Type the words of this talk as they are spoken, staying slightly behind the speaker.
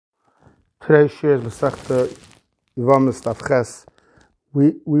Today's shir is Masechta Yevamos Daf Ches.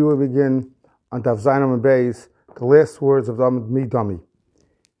 We will begin on Daf Zayin and Beis, the last words of Dami Dami.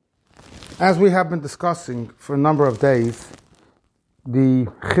 As we have been discussing for a number of days, the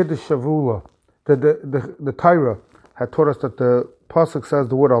Chiddush Shavula, the Torah had taught us that the pasuk says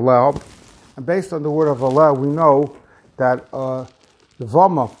the word Allah, and based on the word of Allah, we know that the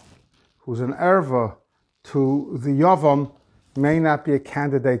Vama, who's an erva to the Yavam, may not be a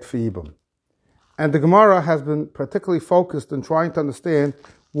candidate for Yibum. And the Gemara has been particularly focused in trying to understand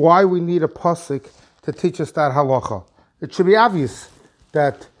why we need a pasuk to teach us that halacha. It should be obvious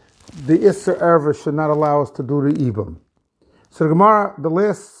that the Isser Erva should not allow us to do the Yibum. So the Gemara, the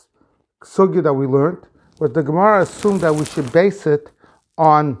last sugya that we learned, was the Gemara assumed that we should base it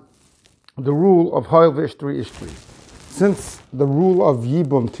on the rule of Hoil V'Ishtri Ishtri. Since the rule of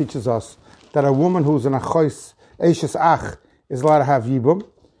Yibum teaches us that a woman who's an Achois, Eishes Ach, is allowed to have Yibum,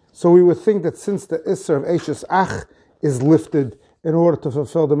 so we would think that since the Isser of Eishes Ach is lifted in order to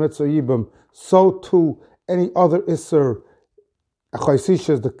fulfill the Mitzvah Yibum, so too any other Isser, Achoisisha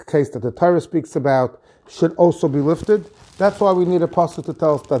is the case that the Torah speaks about, should also be lifted. That's why we need a pasuk to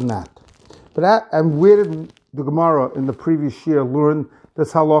tell us that not. And where did the Gemara in the previous year learn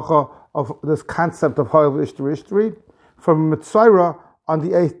this halacha of this concept of Hoil V'Ishtri Ishtri? From Mitzvah on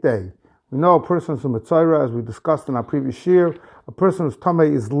the 8th day. We know a person who's a Mitzvah, as we discussed in our previous year, a person who's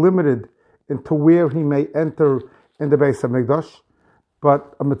Tameh is limited into where he may enter in the Beis HaMikdash,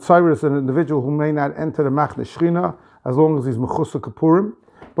 but a Mitzvah is an individual who may not enter the Machne Shechina as long as he's Mechusar Kapurim.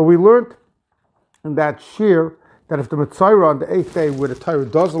 But we learned in that shir that if the Mitzvah on the 8th day, where the Torah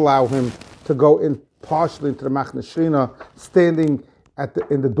does allow him to go in partially into the Machne Shechina, standing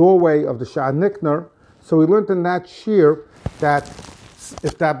in the doorway of the Sha'ar Nikner, so we learned in that shir that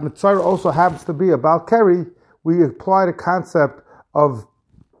if that Mitzvah also happens to be a Baal Keri, we apply the concept of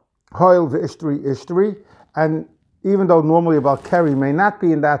Hoil V'Ishtri Ishtri, and even though normally a Baal Keri may not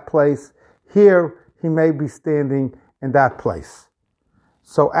be in that place, here he may be standing in that place.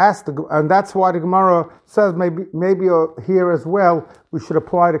 So and that's why the Gemara says maybe here as well we should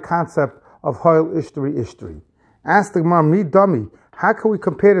apply the concept of Hoil Ishtri Ishtri. Ask the Gemara, Mi Dami, how can we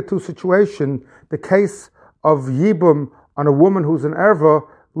compare the two situations? The case of Yibum on a woman who's an erva,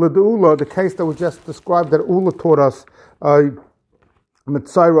 l'de'ula, the case that we just described that Ula taught us,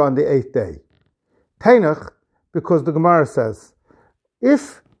 Mitzvah on the 8th day. Tainach, because the Gemara says,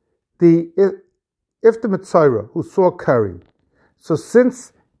 if the Mitzvah who saw Kari, so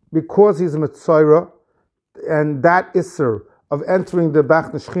because he's a Mitzvah, and that Isser of entering the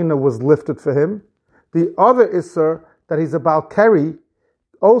Bach Neshchina was lifted for him, the other Isser, that he's a Baal Keri,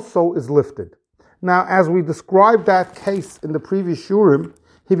 also is lifted. Now, as we described that case in the previous Shurim,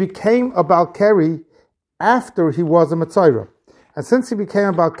 he became a Baal Keri after he was a Mitzvah. And since he became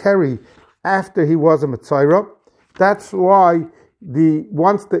a Baal Keri after he was a Mitzvah, that's why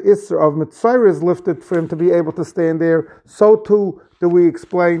once the Isser of Mitzvah is lifted for him to be able to stand there, so too do we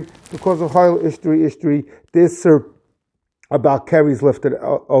explain, because of Hoil Ishtri Ishtri, the Isser of Baal Keri is lifted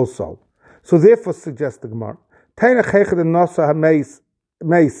also. So therefore, suggests the Gemara, so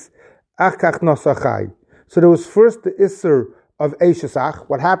there was first the Isser of Eishes Ach.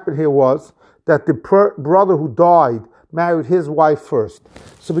 What happened here was that the brother who died married his wife first.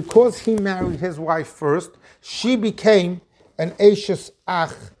 So because he married his wife first, she became an Eishes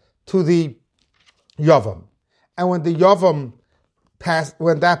Ach to the Yavam. And when the Yavam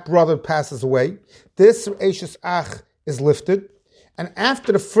when that brother passes away, this Eishes Ach is lifted. And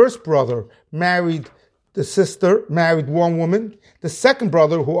after the first brother married one woman, the second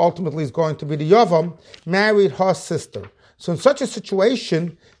brother, who ultimately is going to be the Yavam, married her sister. So in such a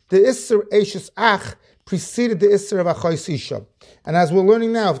situation, the Isser Eishes Ach preceded the Isser of Achois Isha. And as we're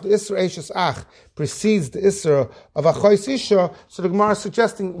learning now, if the Isser Eishes Ach precedes the Isser of Achois Isha, so the Gemara is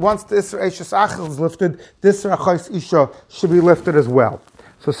suggesting once the Isser Eishes Ach is lifted, the Isser Achois Isha should be lifted as well.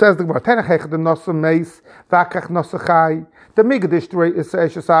 So says the Gemara, the Migadishtri Isser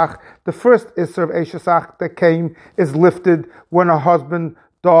Eishes Ach, the first Isser of Eishes Ach that came is lifted when her husband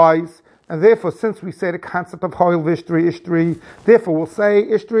dies. And therefore, since we say the concept of Hoil V'Ishtri Ishtri, therefore we'll say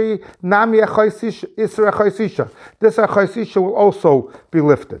Ishtri Nami Achoisisha, Isser Achoisisha. This Achoisisha will also be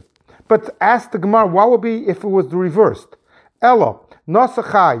lifted. But ask the Gemara, what would be if it was the reversed? Ella,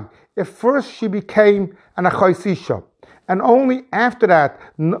 Nosachai, if first she became an Achoisisha, and only after that,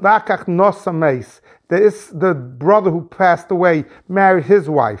 Vakach Nosameis, the brother who passed away married his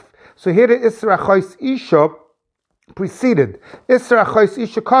wife. So here the Isser Achois Isha preceded Isser Achois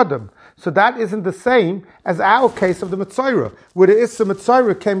Isha Kadam. So that isn't the same as our case of the Mitzvah, where the Isser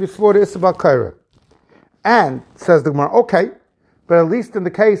Mitzvah came before the Isser Baal Keri. And, says the Gemara, okay, But at least in the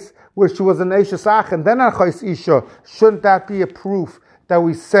case where she was an Eishes Ach and then a Chais Isha, shouldn't that be a proof that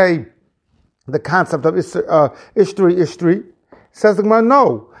we say the concept of Ishtri? Says the Gemara,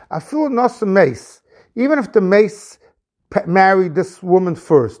 no. I feel not a mace. Even if the mace married this woman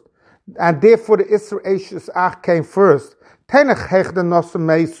first, and therefore the Isra Eishes Ach came first,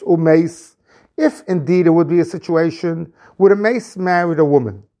 if indeed it would be a situation where a mace married a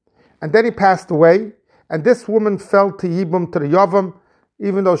woman, and then he passed away, and this woman fell to Yibum, to the Yavam,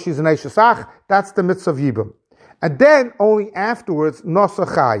 even though she's an Eishes Ach, that's the mitzvah of Yibum. And then only afterwards,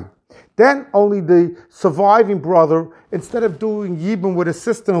 Nosachai. Then only the surviving brother, instead of doing Yibum with his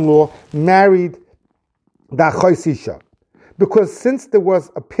sister-in-law, married the Achos Isha. Because since there was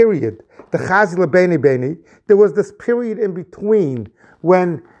a period, the Chazila Beni Beni, there was this period in between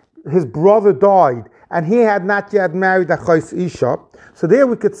when his brother died and he had not yet married the Achos Isha. So there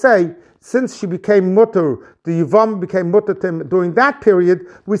we could say, since she became mutter, the Yevamos became mutter to him during that period,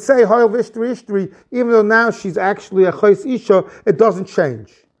 we say Hoyel Ishtri, even though now she's actually a Achos Isha, it doesn't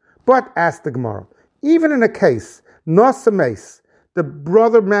change. But, asked the Gemara, even in a case, Nasa Mace, the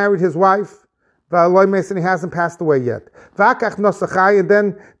brother married his wife, and he hasn't passed away yet. And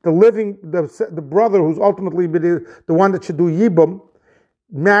then the brother, who's ultimately the one that should do Yibum,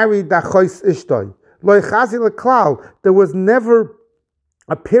 married the Achos Ishtoi. There was never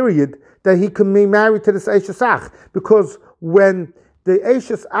a period that he could be married to this Eishes Ach, because when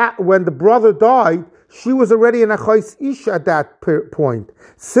the brother died, she was already an Achos Isha at that point.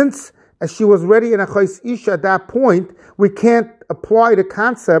 Since she was already an Achos Isha at that point, we can't apply the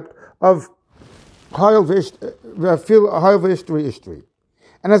concept of Hoyel Ishtri.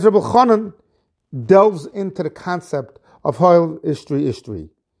 And as Rabbi Chanan delves into the concept of Hoyel Ishtri,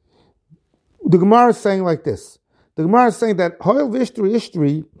 the Gemara is saying like this. The Gemara is saying that Hoyel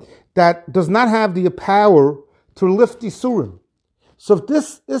Ishtri that does not have the power to lift Yisurim. So if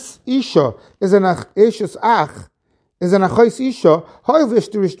this Isha is an Eishes Ach, is an Achos Isha, Hoyel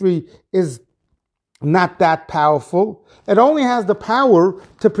Ishtri is not that powerful. It only has the power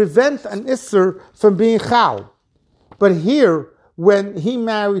to prevent an Isser from being Chal. But here, when he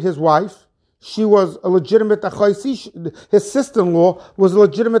married his wife, she was a legitimate Achos Isha. His sister-in-law was a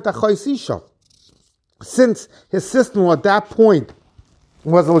legitimate Achos Isha. Since his sister-in-law at that point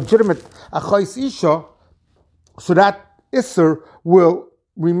was a legitimate Achos Isha, so that Isser will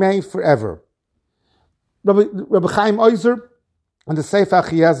remain forever. Rabbi Chaim Oizer and the Sefer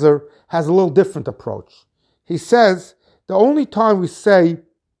Achiezer has a little different approach. He says the only time we say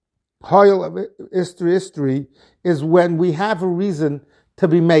Hoyel Ishtri is when we have a reason to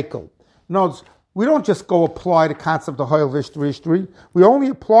be makel. In other words, we don't just go apply the concept of Hoyel Ishtri. We only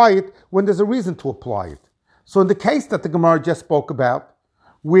apply it when there's a reason to apply it. So in the case that the Gemara just spoke about,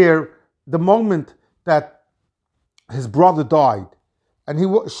 where the moment that his brother died, and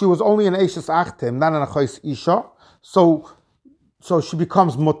she was only an Eishes Ach to him, not an Achos Isha, so she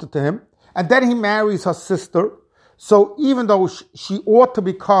becomes mutter to him, and then he marries her sister. So even though she ought to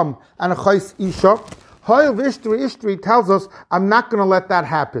become an Achos Isha, Hoyel Ishtri tells us, I'm not going to let that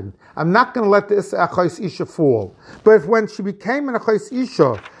happen. I'm not going to let the Achos Isha fall. But if when she became an Achos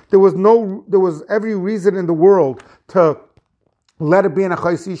Isha, there was every reason in the world to let it be an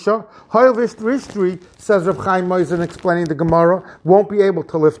Achos Isha, Hoyel Ishtri, says Reb Chaim Moizen explaining the Gemara, won't be able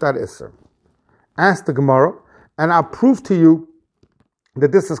to lift that Isser. Ask the Gemara, and I'll prove to you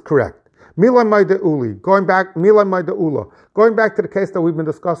that this is correct. Going back to the case that we've been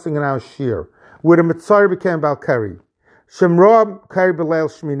discussing in our Shir, where the Mitzvah became Balkari. Shemroa Kari B'Leil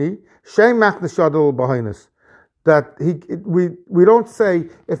Shmini, Shem Machnes Yadol B'Hoinus. That we don't say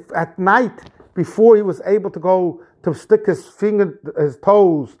if at night before he was able to go to stick his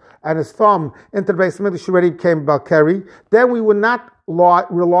toes and his thumb into the base of Mikdash already became Balkari, then we would not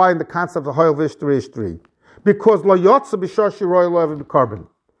rely on the concept of Hoyel Ishtri. Because Lo Yotza B'Shor Shiroi Lo Ever B'Karban.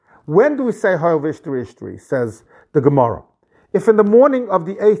 When do we say Hoyel Ishtri, says the Gemara? If in the morning of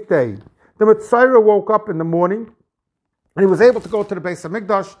the 8th day, the Mitzvah woke up in the morning, and he was able to go to the base of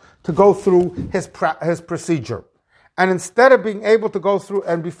Mikdash to go through his procedure. And instead of being able to go through,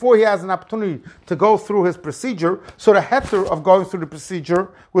 and before he has an opportunity to go through his procedure, so the heter of going through the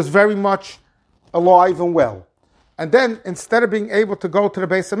procedure was very much alive and well. And then, instead of being able to go to the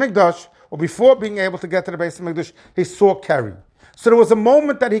base of Mikdash, or before being able to get to the base of Mikdash, he saw Keri. So there was a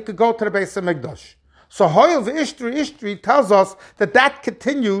moment that he could go to the base of Mikdash. So Hoyel Ishtri tells us that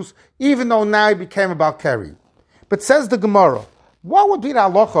continues even though now he became a Balkari. But says the Gemara, what would be the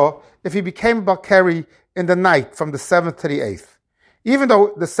halacha if he became a Balkari in the night from the 7th to the 8th? Even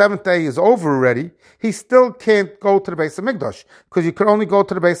though the 7th day is over already, he still can't go to the base of Mikdash, because you could only go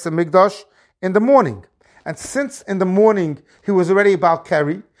to the base of Mikdash in the morning. and since in the morning he was already about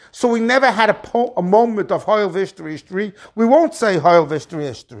Keri, so we never had a moment of Hoyel Vishtri, we won't say Hoyel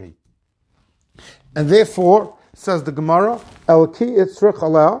Vishtri. And therefore, says the Gemara, Elki Itzrich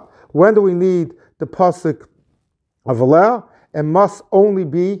Aleh, when do we need the pasuk of Aleh? It must only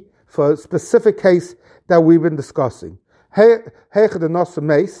be for a specific case that we've been discussing. Heichad Nasa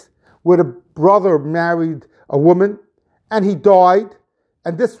Meis, where the brother married a woman and he died,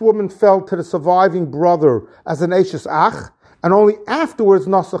 and this woman fell to the surviving brother as an Eishes Ach, and only afterwards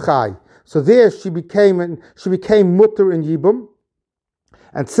Nasa Chai. So there she became mutter in Yibum,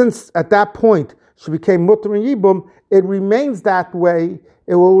 and since at that point she became mutter in Yibum, it remains that way.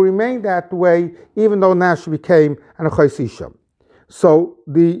 It will remain that way, even though now she became an Achos Isha. So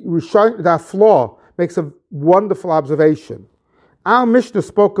that flaw makes a wonderful observation. Our Mishnah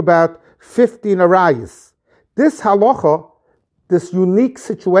spoke about 15 arayas. This halacha, this unique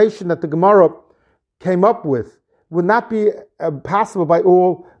situation that the Gemara came up with, would not be possible by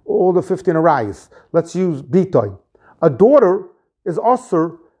all the 15 arayas. Let's use bitoy. A daughter is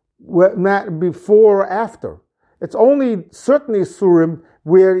asur before or after. It's only certainly surim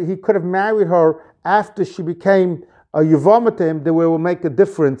where he could have married her after she became a Yevamos to him, that will make a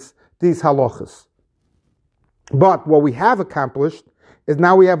difference, these halachas. But what we have accomplished is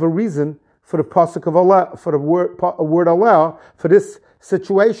now we have a reason for the pasuk of Allah, for the word Allah, for this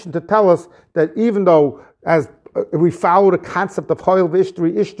situation to tell us that even though, as we follow the concept of Hoyel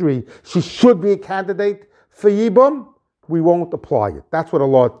Vishtri, she should be a candidate for Yibum, we won't apply it. That's what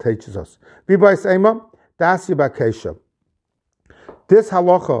Allah teaches us. This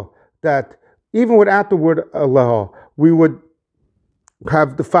halacha, that even without the word Allah, we would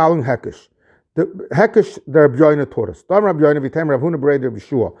have the following hekesh. The hekesh the Rabbi Yoina taught us.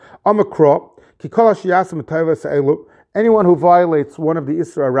 Anyone who violates one of the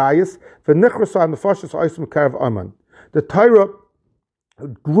Isra Arayas, the Torah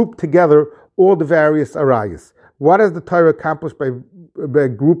grouped together all the various Arayas. What has the Torah accomplished by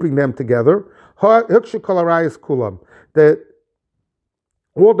grouping them together? All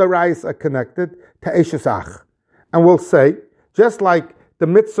the Arayas are connected to Eishes Ach. And we'll say, just like the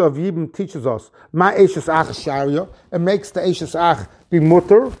mitzvah of Yibum teaches us, Ma Eishes Ach Sharia, it makes the Eishes Ach be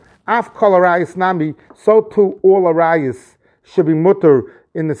mutter, Af Kol Arayas Nami, so too all Arayas should be mutter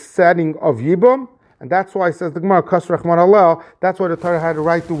in the setting of Yibum. And that's why it says the Gemara, Kas Rachman Allah, that's why the Torah had to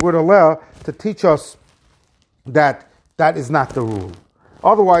write the word Allah to teach us that is not the rule.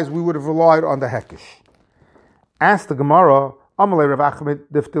 Otherwise, we would have relied on the Hekesh. Ask the Gemara, Amalei Rav Achmed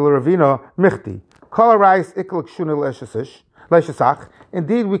Diftil Ravina Michti.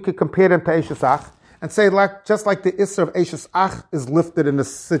 Indeed, we could compare them to Eishes Ach and say, just like the Isser of Eishes Ach is lifted in the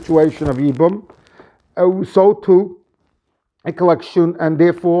situation of Yibum, so too, and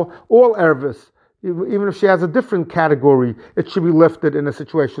therefore, all Ervis, even if she has a different category, it should be lifted in a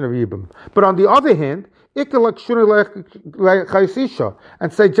situation of Yibum. But on the other hand, and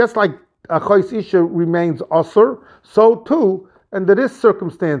say, just like a Chais Isha remains Asr, so too, under this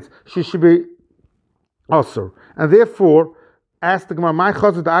circumstance, she should be Asr. And therefore, ask the Gemara,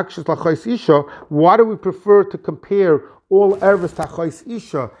 why do we prefer to compare all Ervis to Chais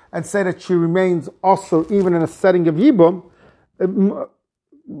Isha and say that she remains Asr even in a setting of Yibum?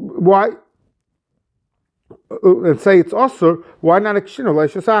 Why? And say it's Asr, why not and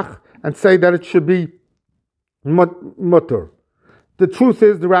say that it should be mutter? The truth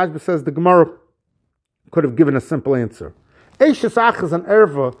is, the Rashba says the Gemara could have given a simple answer. Eishes Ach is an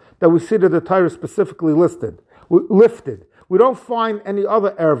erva that we see that the Torah specifically lifted. We don't find any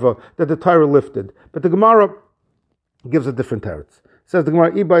other erva that the Torah lifted. But the Gemara gives a different teretz. Says the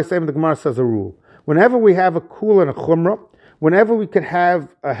Gemara, Ibai Seim, the Gemara says a rule. Whenever we have a kula and a chumrah, whenever we can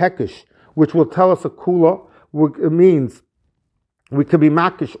have a hekesh, which will tell us a kula, it means we can be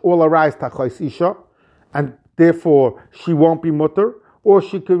makish all arayis tachais isha, and therefore she won't be mutter, or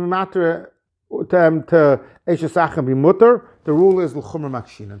she can be matter to Eishes Ach and be mutter. The rule is l'chumra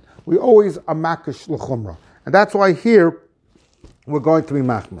makshinan. We always are makish l'chumra, and that's why here we're going to be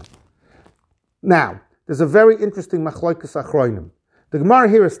machmer. Now, there's a very interesting machlokes achronim. The Gemara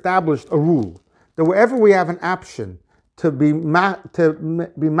here established a rule that wherever we have an option to be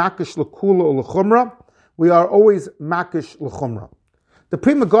makish l'kula or l'chumra, we are always makish l'chumra. The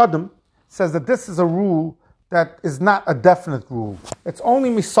Pri Megadim says that this is a rule that is not a definite rule. It's only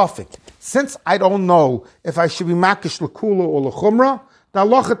misafik. Since I don't know if I should be makish l'kula or l'chumra, the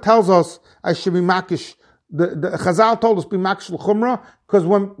halacha tells us I should be makish. The Chazal told us be makish l'chumra because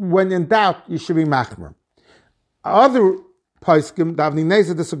when in doubt you should be machmer. Other Paiskim, the Avnei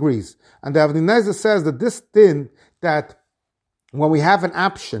Nezer disagrees, and the Avnei Nezer says that this din that when we have an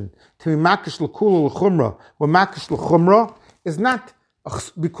option to be makish l'kula l'chumra, when makish l'chumra is not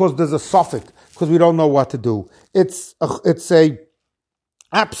because there's a suffix, because we don't know what to do. It's a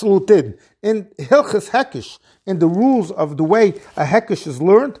absolute din. In Hilchas Hekish, in the rules of the way a Hekish is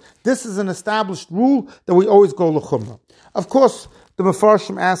learned, this is an established rule that we always go l'chumra. Of course, the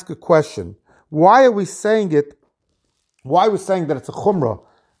Mefarshim ask a question. Why are we saying it? Why are we saying that it's a chumrah,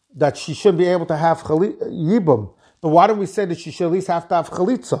 that she shouldn't be able to have yibum? But why don't we say that she should at least have to have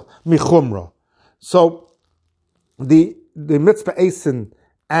chalitza, michumrah? So the Mitzvah Eisen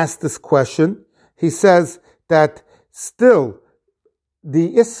asked this question. He says that still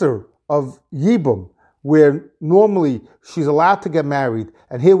the Isser of Yibum, where normally she's allowed to get married,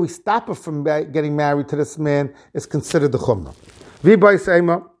 and here we stop her from getting married to this man, is considered the Chumrah. V'bay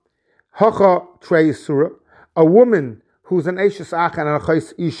Seima, Hacha Trei Yisura, a woman who's an Eishes Ach and an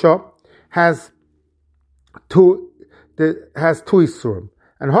Achais Isha has two Yisurim.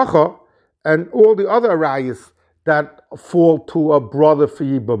 And Hacha, and all the other Arayas that fall to a brother for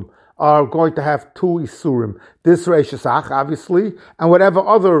Yibum are going to have two Isurim. This Reishis Ach, obviously, and whatever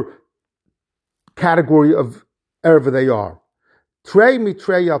other category of erva they are. Trei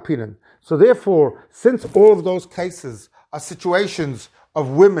mitrei alpinan. So therefore, since all of those cases are situations of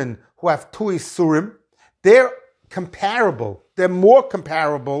women who have two Isurim, they're comparable. They're more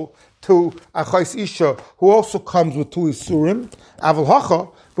comparable to Achais Isha, who also comes with two Isurim, Aval Hacha,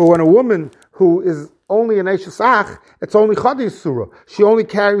 but when a woman who is only an Eishes Ach, it's only Chad Yisura. She only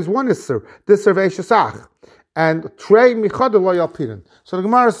carries one Isur. This is Eishes Ach. And Trei Michad Lo Yalpinan. So the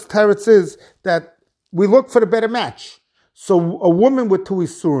Gemara's teretz is that we look for the better match. So a woman with two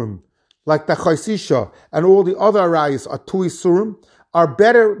Isurim, like the Achais Isha, and all the other Arayas are two Isurim, are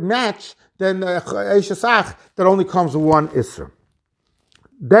better match than Eishes Ach that only comes with one Isur.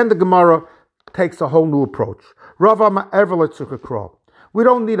 Then the Gemara takes a whole new approach. Rava ma'ever le'tzukakra. We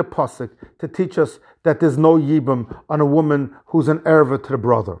don't need a pasuk to teach us that there's no yibum on a woman who's an erva to the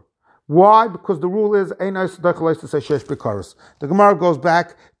brother. Why? Because the rule is the Gemara goes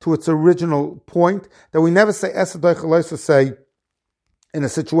back to its original point that we never say say in a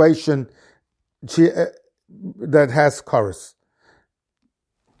situation that has chorus.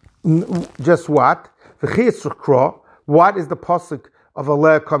 Just what? What is the pasuk of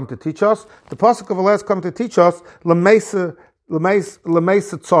Allah come to teach us? The pasuk of Allah has come to teach us Lemesa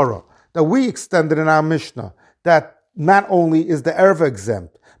Tzara, that we extended in our Mishnah, that not only is the erva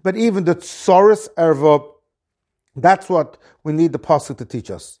exempt, but even the Tzoris erva, that's what we need the pasuk to teach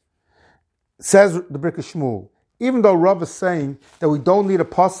us. Says the Brik Shmuel, even though Rav is saying that we don't need a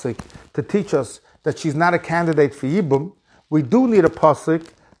pasuk to teach us that she's not a candidate for Yibum, we do need a pasuk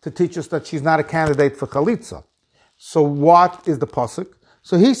to teach us that she's not a candidate for Chalitza. So what is the pasuk?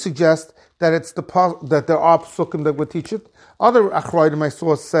 So he suggests that it's that there are psukim that would teach it. Other achroidim I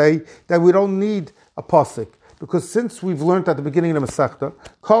saw say that we don't need a pasuk, because since we've learned at the beginning of the Masechta,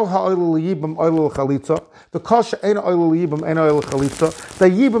 kol ha'oil yibam oil chalitza, the kol she'ena oil yibam ena oil chalitza, the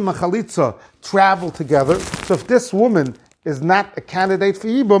yibam and chalitza travel together. So if this woman is not a candidate for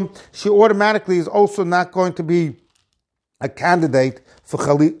yibam, she automatically is also not going to be a candidate for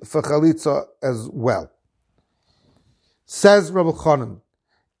chalitza as well. Says Rabbi Chanan,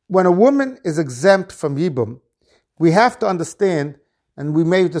 when a woman is exempt from Yibum, we have to understand, and we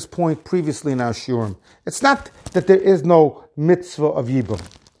made this point previously in our Shurim, it's not that there is no mitzvah of Yibum.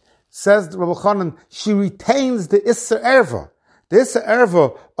 Says Rabbi Chanan, she retains the Isser Erva. The Isser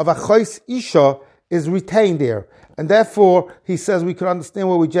Erva of Achais Isha is retained there. And therefore, he says we can understand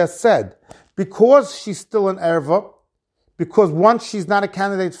what we just said. Because she's still an Erva, because once she's not a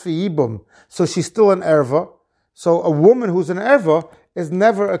candidate for Yibum, so she's still an Erva, so a woman who's an erva is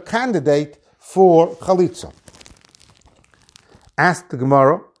never a candidate for chalitza. Ask the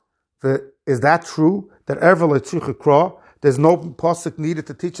Gemara, is that true? That erva le'tzuchikra, there's no pasuk needed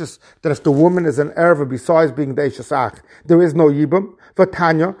to teach us that if the woman is an erva besides being the eishes ach, there is no yibum.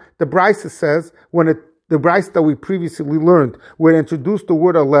 Vatanya, the Brisa says, the Brisa that we previously learned, where it introduced the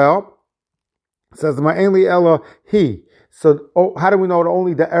word alel, says ma'enli ella he. So how do we know that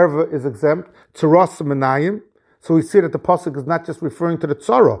only the erva is exempt? Tzaras menayim. So we see that the pasuk is not just referring to the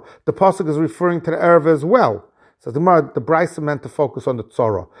tzara. The pasuk is referring to the erva as well. So the Brisa meant to focus on the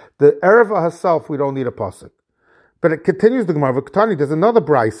tzara. The erva herself, we don't need a pasuk. But it continues the Gemara. There's another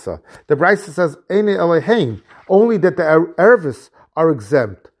Brisa. The Brisa says, Eine Eloheim, only that the ervis are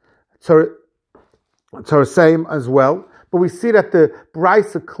exempt. So same as well. But we see that the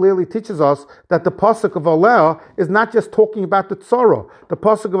Brisa clearly teaches us that the pasuk of Aleh is not just talking about the tzara. The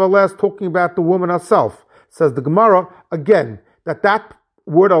pasuk of Aleh is talking about the woman herself. Says the Gemara, again, that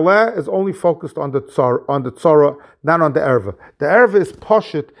word aleh is only focused on the tzara, not on the erva. The erva is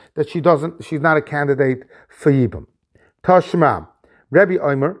poshut that she's not a candidate for yibum. Tashma, Rebbe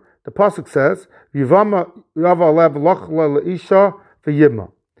Omer, the pasuk says, Yevamos yava aleh v'lochla leisha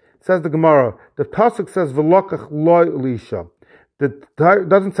v'yibma. Says the Gemara, the pasuk says v'lokach lo leisha. It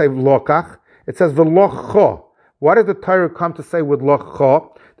doesn't say v'lokach, it says v'locha. What does the Torah come to say with locha?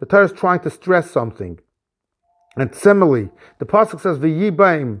 The Torah is trying to stress something. And similarly, the pasuk says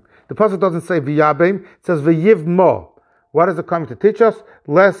v'yibaim. The pasuk doesn't say v'yabaim, it says v'yivma. What is it coming to teach us?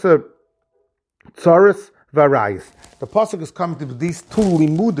 Lesser tzaris v'arayis. The pasuk is coming to these two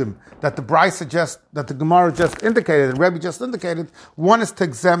limudim that the that the Gemara just indicated, the Rebbe just indicated. One is to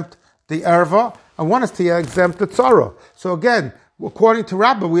exempt the erva, and one is to exempt the tzara. So again, according to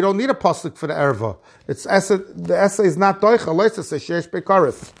Rabbah, we don't need a pasuk for the erva. The essay is not doicha. Leisa says sheyesh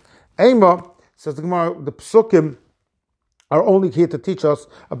bekaris. Ema says the Gemara, the psukim are only here to teach us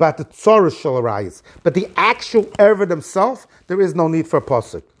about the tzara shel arayis, but the actual erva themselves, there is no need for a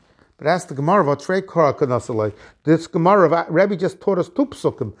pasuk. But ask the Gemara, this Gemara, Rebbe just taught us two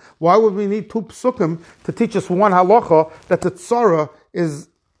psukim. Why would we need two psukim to teach us one halacha that the tzara is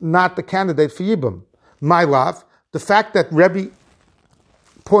not the candidate for yibum? My love, the fact that Rebbe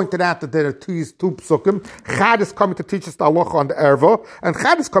pointed out that there are two psukim, Chad is coming to teach us the halacha on the erva, and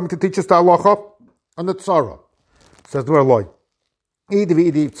Chad is coming to teach us the halacha on the tzara. Says the Lord,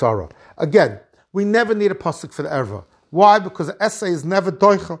 tzara. Again, we never need a pasuk for the erva. Why? Because the essay is never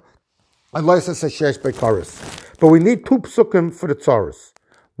doicha. Unless it says sheyesh bekaris. But we need two psukim for the tzaras.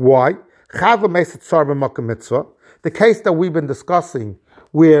 Why? The case that we've been discussing,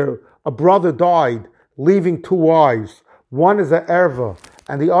 where a brother died, leaving two wives. One is an erva,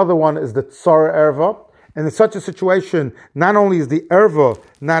 and the other one is the tzara erva. And in such a situation, not only is the erva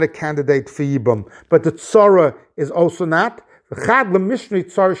not a candidate for yibum, but the tzara is also not. What will be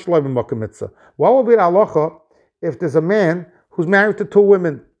the halacha if there's a man who's married to two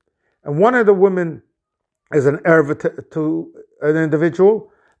women, and one of the women is an erva to an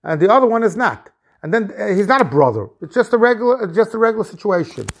individual, and the other one is not? And then he's not a brother; it's just a regular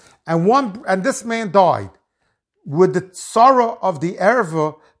situation. And this man died. Would the tzara of the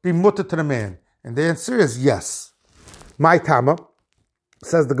erva be mutter to the man? And the answer is yes. My Tama,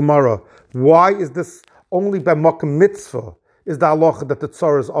 says the Gemara, why is this only by makom mitzvah? Is the halacha that the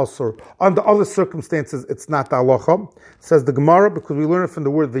tzara is asur? Under other circumstances, it's not the halacha. Says the Gemara, because we learn it from the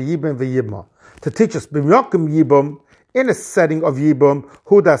word v'yibim and v'yibma. To teach us, b'makom yibum, in a setting of yibum,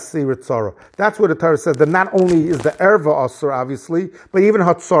 hu dasir tzara. That's where the Torah says that not only is the erva asur, obviously, but even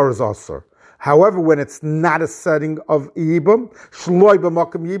her tzara is asur. However, when it's not a setting of yibum, shloi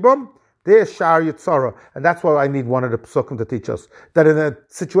b'makom yibum, there's shar yitzara, and that's why I need one of the psukim to teach us that in a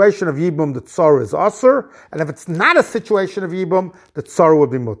situation of yibum the tzara is asur, and if it's not a situation of yibum, the tzara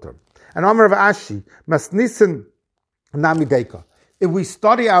would be mutter. And Amar of Ashi masnisin namideka. If we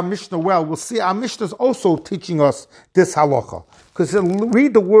study our Mishnah well, we'll see our Mishnah is also teaching us this halacha. Because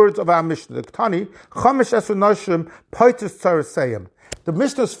read the words of our Mishnah. The Tani Chamesh Esu Nashim Poitus Tzara Seyim. The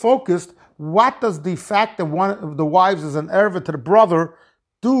Mishnah is focused. What does the fact that one of the wives is an erva to the brother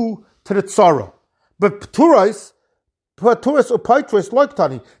do to the tzara? But Pturais or Paitrais like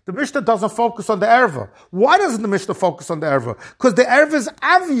Tani, the Mishnah doesn't focus on the erva. Why doesn't the Mishnah focus on the erva? Because the erva is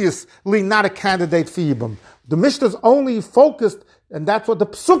obviously not a candidate for yibum. The Mishnah is only focused, and that's what the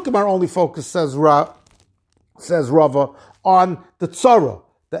psukim are only focused, says Rava, on the tzara.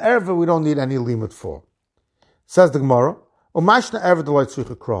 The erva we don't need any limit for. Says the Gemara, Umashna erva the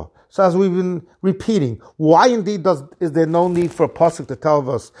tzricha kra. So as we've been repeating, why indeed is there no need for a pasuk to tell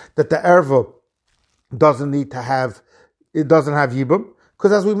us that the erva doesn't have yibum?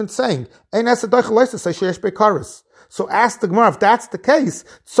 Because as we've been saying, so ask the Gemara, if that's the case,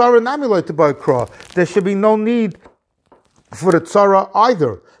 there should be no need for the tzara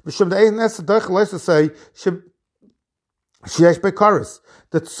either. The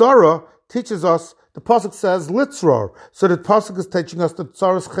tzara teaches us, the pasuk says litzrar, so the pasuk is teaching us that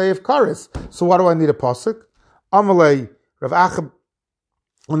tzara is chayev karis. So why do I need a pasuk? Amalei Rav Achab.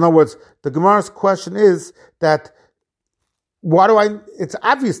 In other words, the Gemara's question is that it's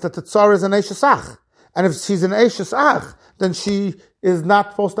obvious that the tzara is an eishasach, and if she's an eishasach, then she is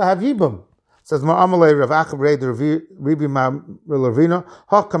not supposed to have yibum. Says Amalei Rav Achab Reider Ribi Ravina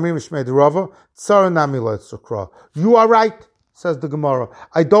Ha Kamrim Shmei Rava Tzara Nami Leitzukra. You are right, says the Gemara.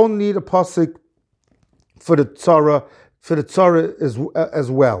 I don't need a pasuk for the tzara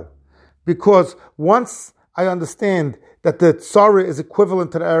as well, because once I understand that the tzara is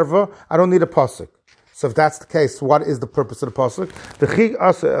equivalent to the erva, I don't need a pasuk. So if that's the case, what is the purpose of the pasuk? The chig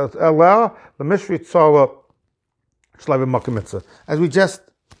asa elah the mishri tzara Shloim Makom Mitzvah. As we just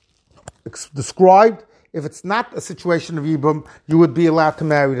described, if it's not a situation of Yibum, you would be allowed to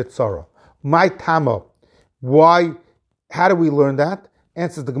marry the Tzara. My Tama. Why? How do we learn that?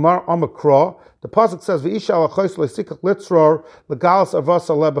 Answers the Gemara Amakra. The pasuk says, "V'isha alachois lesikach litzror legalas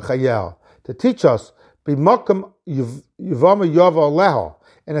avasa lebechayel." To teach us, b'makam yivama yava leha,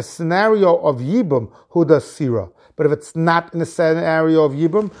 in a scenario of Yibum, who does sira. But if it's not in a scenario of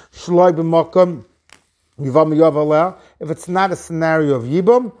Yibum, shloi b'makam yivama yava leha. If it's not a scenario of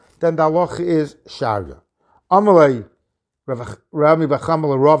Yibum, then the halacha is sharia. Amalei Rami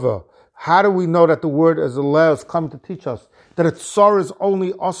B'chamal Rava. How do we know that the word as Allah is coming to teach us that a tsar is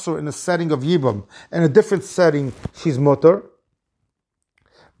only asur in a setting of Yibum, in a different setting she's mutter?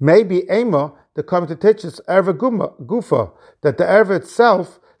 Maybe Ema, they're coming to teach us erva gufa, that the erva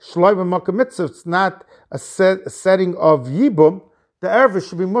itself, shloim b'makom mitzvah, it's not a setting of Yibum, the erva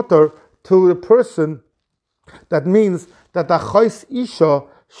should be mutter to the person. That means that the chais isha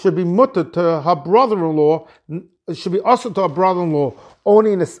should be mutter to her brother-in-law, should be also to her brother-in-law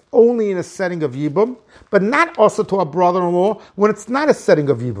only in a setting of Yibum, but not also to her brother-in-law when it's not a setting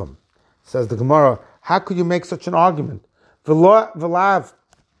of Yibum. Says the Gemara, how could you make such an argument? V'lav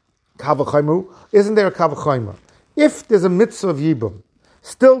kavachaymu, isn't there a kavachayma? If there's a mitzvah of Yibum,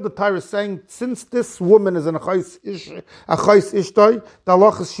 still the Torah is saying, since this woman is an achais ishtoi, the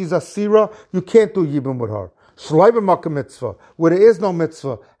halach is she's a sira, you can't do Yibum with her. Shloi b'makom mitzvah, where there is no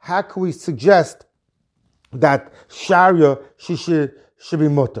mitzvah, how can we suggest that sharia she should be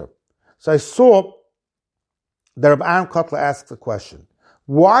mutter? So I saw that Rabbi Aaron Kotler asks a question.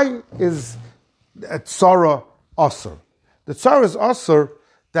 Why is a tzara asur? The tzara is asur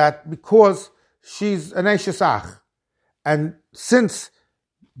that because she's an eishes ach, and since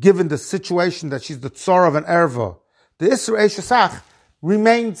given the situation that she's the tzara of an erva, the isra eishes ach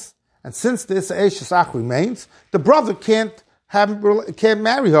remains. And since the isra eishes ach remains, the brother can't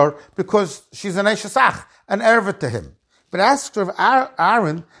marry her because she's an eishes ach, an erva to him. But ask of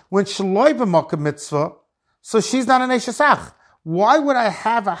Aaron, when shaloi b'makom mitzvah, so she's not an eishes ach. Why would I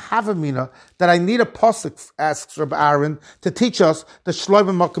have a havamina that I need a pasuk, asks Rabbi Aaron, to teach us that shaloi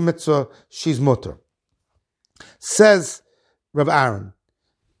b'makom mitzvah, she's mutter? Says Rabbi Aaron,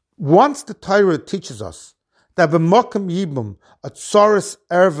 once the Torah teaches us that b'makom yibum, a tsaris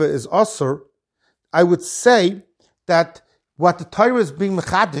erva is asur, I would say that what the Torah is being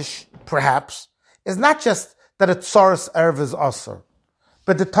mechadish, perhaps, is not just that a tsaris erva is asur,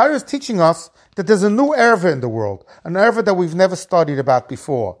 but the Torah is teaching us that there's a new erva in the world, an erva that we've never studied about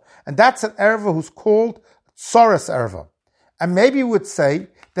before, and that's an erva who's called tsaris erva. And maybe you would say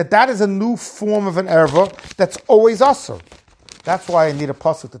that that is a new form of an erva that's always asur. That's why I need a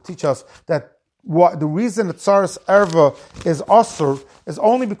pasuk to teach us that the reason that tsaris erva is asur is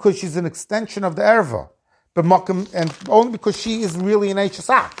only because she's an extension of the erva, and only because she is really an eishes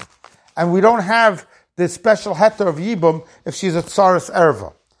ach. And we don't have the special heter of Yibum if she's a tsaris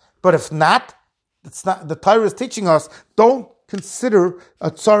erva. But if not, it's not. The Torah is teaching us, don't consider a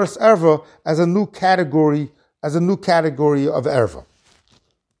tsaris erva as a new category of erva.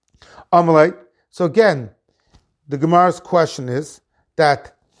 Amalei. So again, the Gemara's question is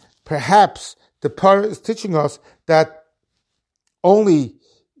that perhaps the Torah is teaching us that only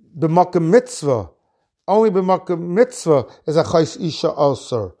b'makom mitzvah is a chais isha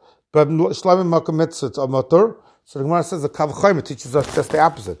asur, but shloim b'makom mitzvah it's a mutter. So the Gemara says the kavachayim teaches us just the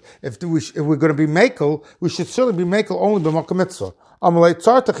opposite. If we're going to be mekel, we should certainly be mekel only b'makom mitzvah. Amalei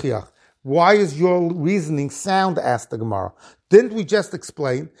tzar techiach. Why is your reasoning sound? Asked the Gemara. Didn't we just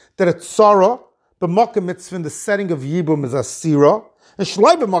explain that a tzara b'makom mitzvah in the setting of Yibum is a sira, and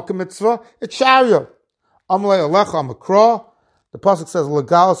shloi b'makom mitzvah it's sharia? Amalei alecha amakra. The pasuk says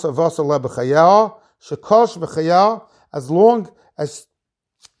legalas avasa lebechayah shekosh b'chayah, as long as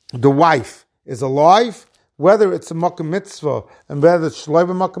the wife is alive, whether it's a makom mitzvah and whether it's shloi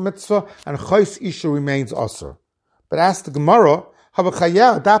b'makom mitzvah, and chais isha remains asur. But ask the Gemara,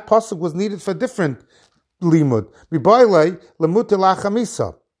 habachayah, that pasuk was needed for different limud. Mibailei lemute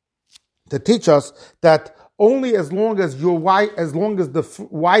lachamisa, to teach us that only as long as the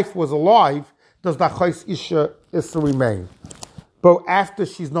wife was alive, does the chais isha remain. But after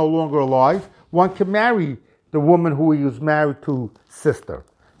she's no longer alive, one can marry the woman who he was married to sister.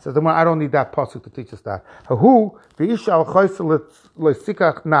 Says the I don't need that pasuk to teach us that.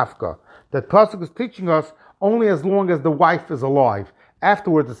 That pasuk is teaching us only as long as the wife is alive.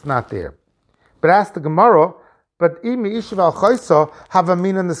 Afterwards, it's not there. But ask the Gemara, but if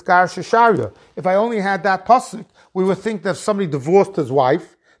I only had that pasuk, we would think that if somebody divorced his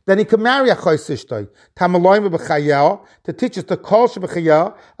wife, then he can marry a chaysishtay. Tamalayim b'chayah, to teach us the kol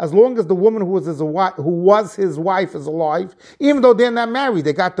sheb'chayah, as long as the woman who was his wife is alive, even though they're not married,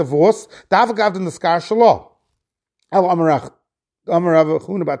 they got divorced. Davagav in the skar shalah. El amarach amarav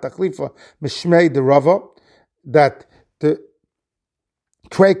chuna batachlifa mishmei the rava, that the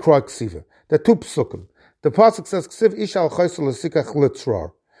trei kroi ksiva, the two psukim. The pasuk says ksiv isha al chaysel l'sikach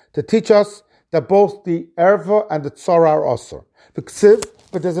litzrar, to teach us that both the erva and the tzara are osir.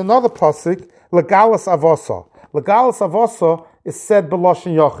 But there's another pasuk, legalis avosa. Legalis avosa is said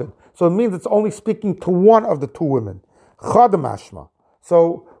b'loshen yochid, so it means it's only speaking to one of the two women. Chadam ashma.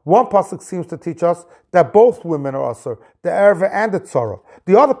 So one pasuk seems to teach us that both women are osir, the erva and the tzara.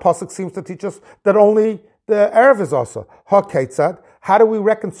 The other pasuk seems to teach us that only the erva is osir. Ha ketzad. How do we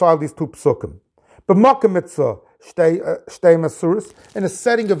reconcile these two psukim? B'makom mitzvah shtei masuris, in a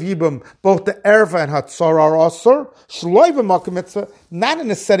setting of Yibum, both the erva and hatzara are asur. Shloi b'makom mitzvah, not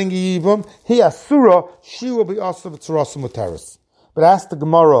in a setting of Yibum, he asura, she will be asur v'tzarasa mutaris. But ask the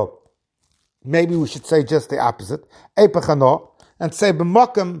Gemara, maybe we should say just the opposite, epachano, and say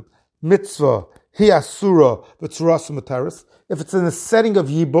b'makom mitzvah, he asura v'tzarasa mutaris. If it's in a setting of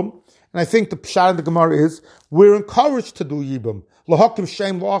Yibum, and I think the pshat of the Gemara is, we're encouraged to do Yibum. Lahakim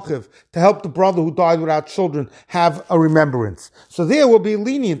shem la'achiv, to help the brother who died without children have a remembrance. So there will be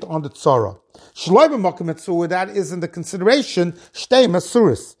lenient on the tzara. Shloi b'makom mitzvah, where that is in the consideration, shtei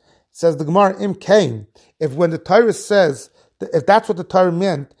masuris. Says the Gemara, im kain, if when the Torah says, if that's what the Torah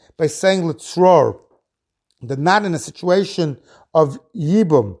meant by saying litzror, that not in a situation of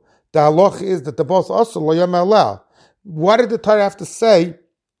Yibum, the halach is that the both also lo yom allow. Why did the Torah have to say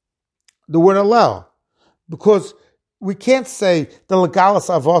the word allow? Because we can't say the legalis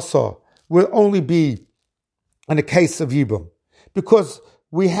avosa will only be in the case of Yibum, because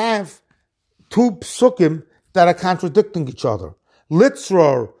we have two psukim that are contradicting each other.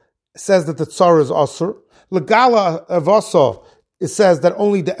 Litzror says that the tzara is asur. Legala avosa, it says that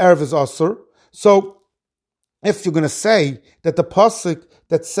only the erv is asur. So if you're going to say that the pasuk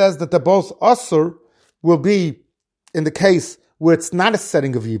that says that they're both asur will be in the case where it's not a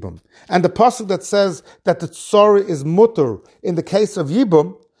setting of Yibum, and the pasuk that says that the tzara is mutter in the case of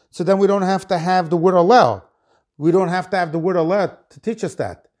Yibum, so then we don't have to have the word allow. We don't have to have the word allow to teach us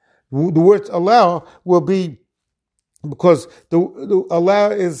that. The word allow will be because the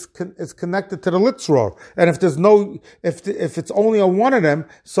allow is connected to the litzror, and if there's no, if it's only on one of them,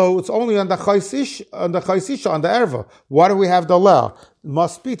 so it's only on the chaysisha, on the erva. Why do we have the allow? It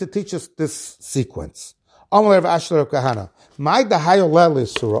must be to teach us this sequence. We're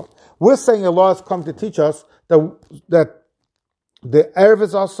saying Allah has come to teach us that the erv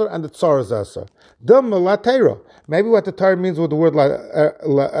is asur and the tzar is asur. Maybe what the Torah means with the word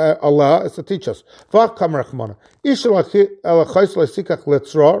Allah is to teach us.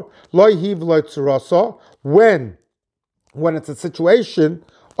 When it's a situation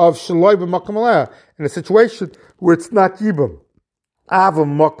of shaloi b'makom aleh, in a situation where it's not yibum,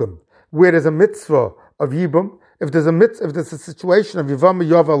 avam makom, where there's a mitzvah of Yibum, if there's a situation of Yevamos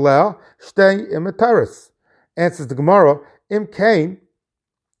Yov Aleh, stay in Mataris. Answers the Gemara, Im Kain,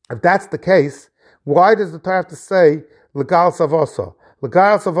 if that's the case, why does the Torah have to say Legal Savosa?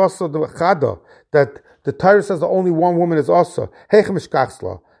 Legal Savosa the Chada, that the Torah says that only one woman is also Heichem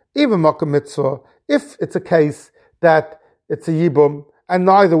Ishkachsla. Even Makom Mitzvah, if it's a case that it's a Yibum and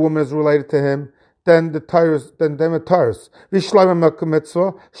neither woman is related to him, then the Torahs, then them Torahs. Vishloim Makom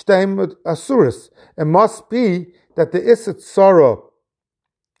Mitzvah, Shteim Asuris. It must be that the Isit Tzara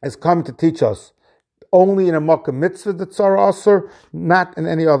is coming to teach us only in a Makom Mitzvah the Tzara Asur, not in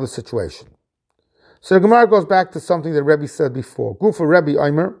any other situation. So the Gemara goes back to something that Rebbe said before. Gufa Rebbe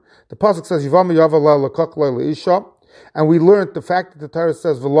Eimer, the pasuk says Yevamos Yov Aleh lekach lo leisha, and we learned the fact that the Torah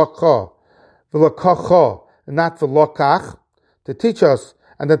says v'lakacha, and not v'lakach, to teach us,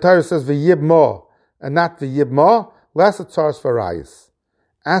 and the Torah says v'yibma, and not v'yibma, less a tzaras v'rayis.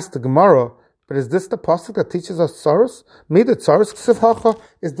 Ask the Gemara, but is this the pasuk that teaches us tzaras? Me the tzaras ksiv hacha?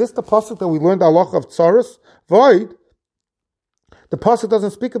 Is this the pasuk that we learned halacha of tzaras? Void. The pasuk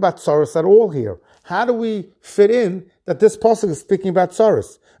doesn't speak about tzaras at all here. How do we fit in that this pasuk is speaking about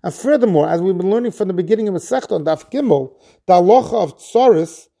tzaras? And furthermore, as we've been learning from the beginning of Masechta on Daf Gimel, the halacha of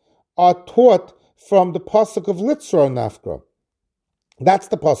tzaras are taught from the pasuk of Litzra Nafka. That's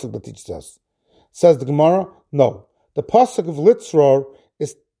the pasuk that teaches us. Says the Gemara, no. The pasuk of Litzra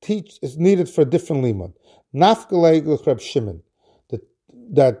is needed for a different limud. Nafka Reb Shimon.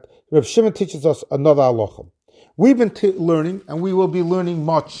 That Reb Shimon teaches us another halacha. We've been learning, and we will be learning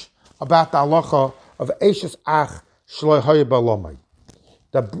much about the halacha of Eishes Ach Shloi Haya Ba'Lomai.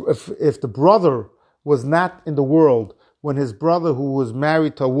 That if the brother was not in the world when his brother who was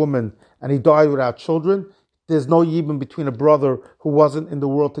married to a woman and he died without children, there's no yibum between a brother who wasn't in the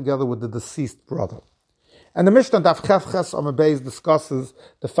world together with the deceased brother. And the Mishnah Daf Ches Amud Beis discusses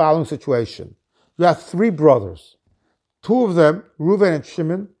the following situation. You have 3 brothers. 2 of them, Reuven and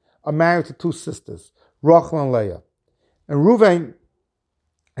Shimon, are married to 2 sisters, Rachel and Leah. And Reuven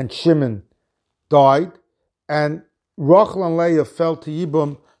and Shimon died, and Rachel and Leah fell to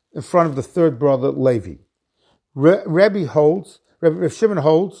Yibum in front of the 3rd brother, Levi. Rabbi Shimon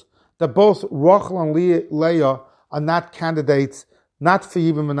holds that both Rachel and Leah are not candidates, not for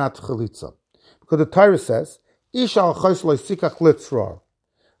Yibum and not for Chalitza. Because the Torah says,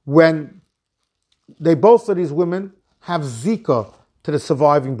 when both of these women have Zika to the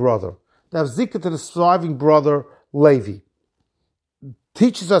surviving brother. They have Zika to the surviving brother, Levi.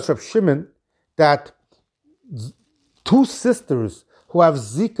 Teaches us Reb Shimon that 2 sisters who have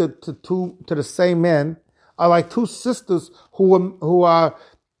Zika to the same man are like 2 sisters who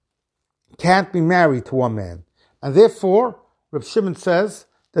can't be married to one man. And therefore, Reb Shimon says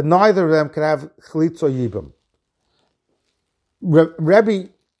that neither of them can have Chalitz or Yibum.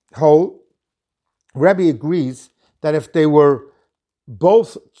 Rebbe agrees that if they were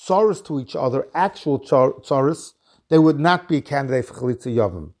both tzaros to each other, actual tzaros, they would not be a candidate for Chalitza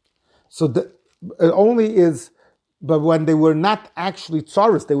Yavim. So it only is, but when they were not actually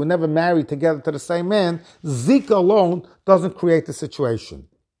tzaros, they were never married together to the same man, Zika alone doesn't create the situation.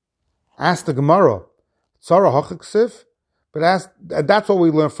 Ask the Gemara, Tzara Hachiksiv, but that's what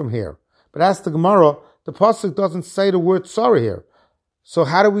we learn from here. But ask the Gemara, the pasuk doesn't say the word tzara here. So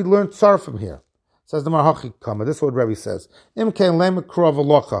how do we learn tzara from here? Says the Marhachi Kama. This is what Rebbe says. Im kein lema krov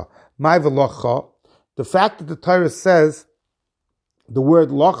alocha, my v'locha. The fact that the Torah says the word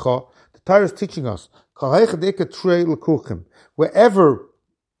locha, the Torah is teaching us wherever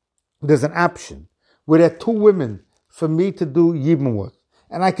there's an option, where there are 2 women for me to do yibum with,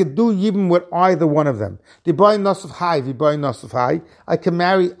 and I could do yibum with either one of them. I can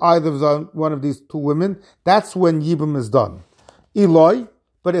marry either one of these 2 women. That's when yibum is done. Eloi,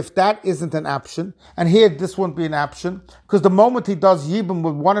 but if that isn't an option, and here this wouldn't be an option, because the moment he does yibum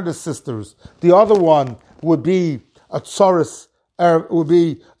with one of the sisters, the other one would be a tzoros, would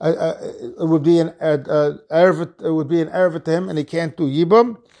be an erva to him, and he can't do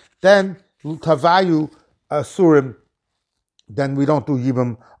yibum. Then tavayu surim. Then we don't do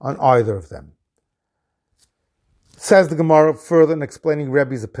yibum on either of them. Says the Gemara further in explaining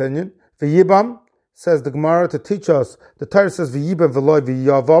Rebbe's opinion. The yibam, says the Gemara, to teach us, the Torah says v'yibam v'loy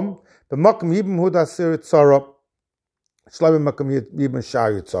v'yavam, b'makam yibam hu dasir tzara, shleim makam yibam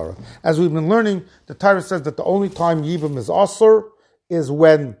shari tzara. As we've been learning, the Torah says that the only time yibam is asur is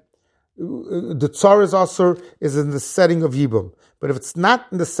when the tzara is asur, is in the setting of yibam. But if it's not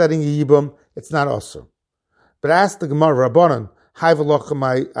in the setting of yibam, it's not asur. But ask the Gemara, Rabbanan, Hai v'locha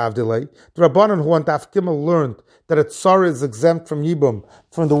mai avdilei. The Rabbanan who on Daf Gimel learned that a tzara is exempt from yibum,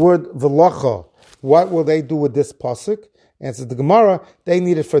 from the word v'locha. What will they do with this pasuk? Answers the Gemara, they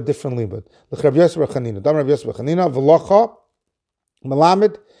need it for a different limud. L'chrav Yosef Rechanina, Dam Rav Yosef Rechanina, v'locha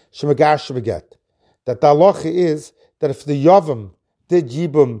malamed shemagash v'get. That the halacha is that if the yavam did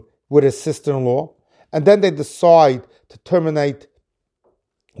yibum with his sister-in-law, and then they decide to terminate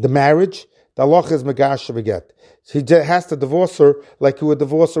the marriage, the halacha is megash v'get. He has to divorce her like he would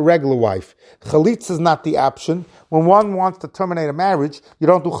divorce a regular wife. Chalitza is not the option. When one wants to terminate a marriage, you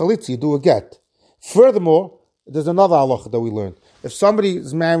don't do chalitza, you do a get. Furthermore, there's another halacha that we learned. If somebody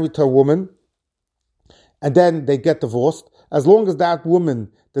is married to a woman and then they get divorced, as long as that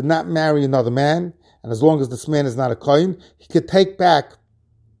woman did not marry another man, and as long as this man is not a kohen, he could take back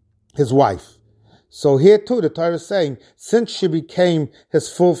his wife. So here too, the Torah is saying, since she became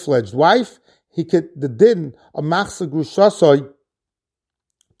his full-fledged wife, he could, the din of machsa grushasoi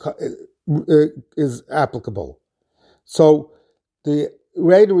is applicable. So the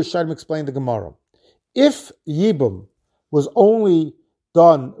Reida Rishonim explained the Gemara. If yibum was only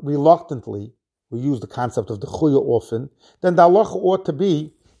done reluctantly, we use the concept of the chuya often, then the halacha ought to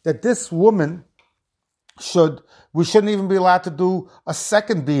be that this woman we shouldn't even be allowed to do a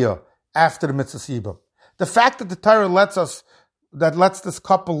second biyah after the mitzvah yibum. The fact that the Torah lets this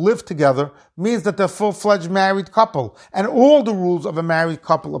couple live together means that they're a full-fledged married couple, and all the rules of a married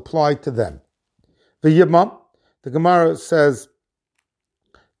couple apply to them. The Yibma, the Gemara says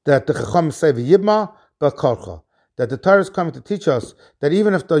that the Chacham say the Yibma ba'karcha, that the Torah is coming to teach us that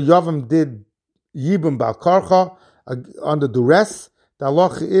even if the Yavam did Yibum ba'karcha under duress, the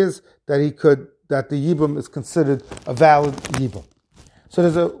halacha is that the Yibum is considered a valid Yibum. So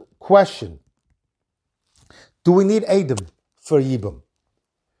there's a question: do we need Edom for Yibum?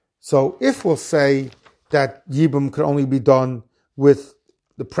 So if we'll say that Yibum could only be done with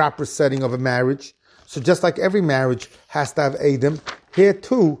the proper setting of a marriage. So just like every marriage has to have Edom, here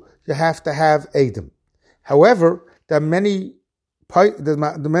too you have to have Edom. However, there are many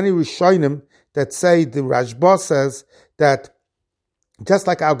Rishonim that say, the Rashba says that just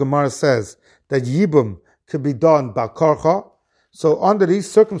like our Gemara says that Yibum could be done by Karcha, so under these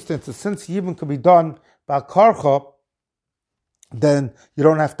circumstances, since Yibum could be done by Karcha, then you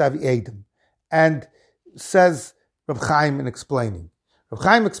don't have to have Edom. And says Reb Chaim in explaining. Reb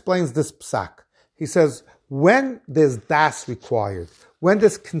Chaim explains this psak. He says, when there's das required, when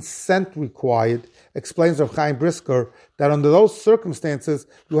there's consent required, explains Reb Chaim Brisker, that under those circumstances,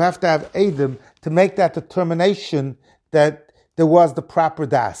 you have to have Edom to make that determination that there was the proper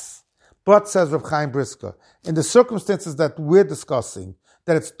das. But, says Reb Chaim Brisker, in the circumstances that we're discussing,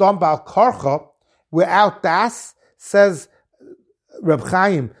 that it's done by Karcha, without das, says Reb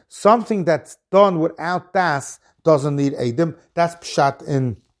Chaim, something that's done without das doesn't need Edom. That's pshat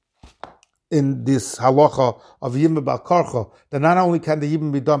in this halacha of Yibum Bal Karcha, that not only can the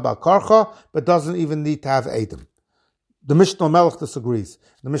Yibum be done by Karcha, but doesn't even need to have Edom. The Mishnah Melech disagrees.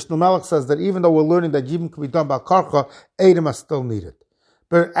 The Mishnah Melech says that even though we're learning that Yibum can be done by Karcha, Edom are still needed.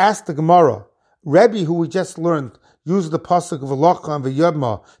 But ask the Gemara, Rebbe, who we just learned, used the pasuk of halacha and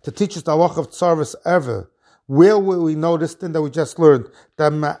Yevamos to teach us the halacha of tzaras ever. Where will we know this thing that we just learned?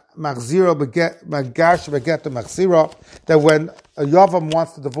 That machzira begash beget machzira. That when a yavam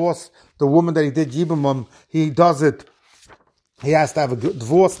wants to divorce the woman that he did yibum, he does it. He has to have a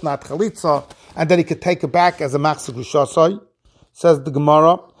divorce, not chalitza, and then he could take it back as a machzir gushasai. Says the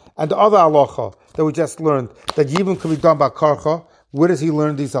Gemara, and the other halacha that we just learned that yibum can be done by karcha. Where does he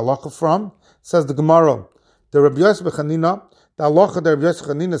learn these halacha from? Says the Gemara, the Rabbi Yosef Chanina, the halacha that Rabbi Yosef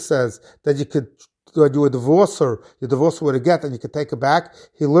Chanina says that you could. You divorce her with a get, and you can take it back.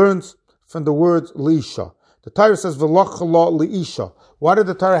 He learns from the word liisha. The Torah says v'lachala liisha. Why did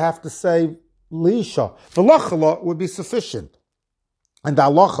the Torah have to say liisha? V'lachala would be sufficient. And the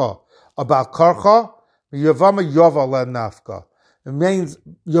halacha about karcha, yevama yavala nafka. It means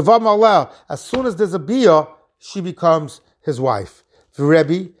yevama aleh. As soon as there's a bia, she becomes his wife.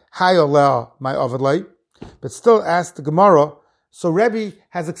 V'Rebbe hay aleh my avadlei. But still, ask the Gemara. So Rebbe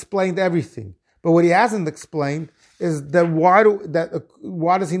has explained everything. But what he hasn't explained is that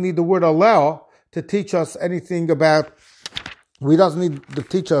why does he need the word aleh to teach us anything about? He doesn't need to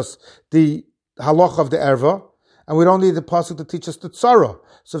teach us the halach of the erva, and we don't need the pasuk to teach us the tzara.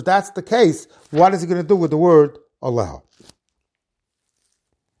 So if that's the case, what is he going to do with the word aleh?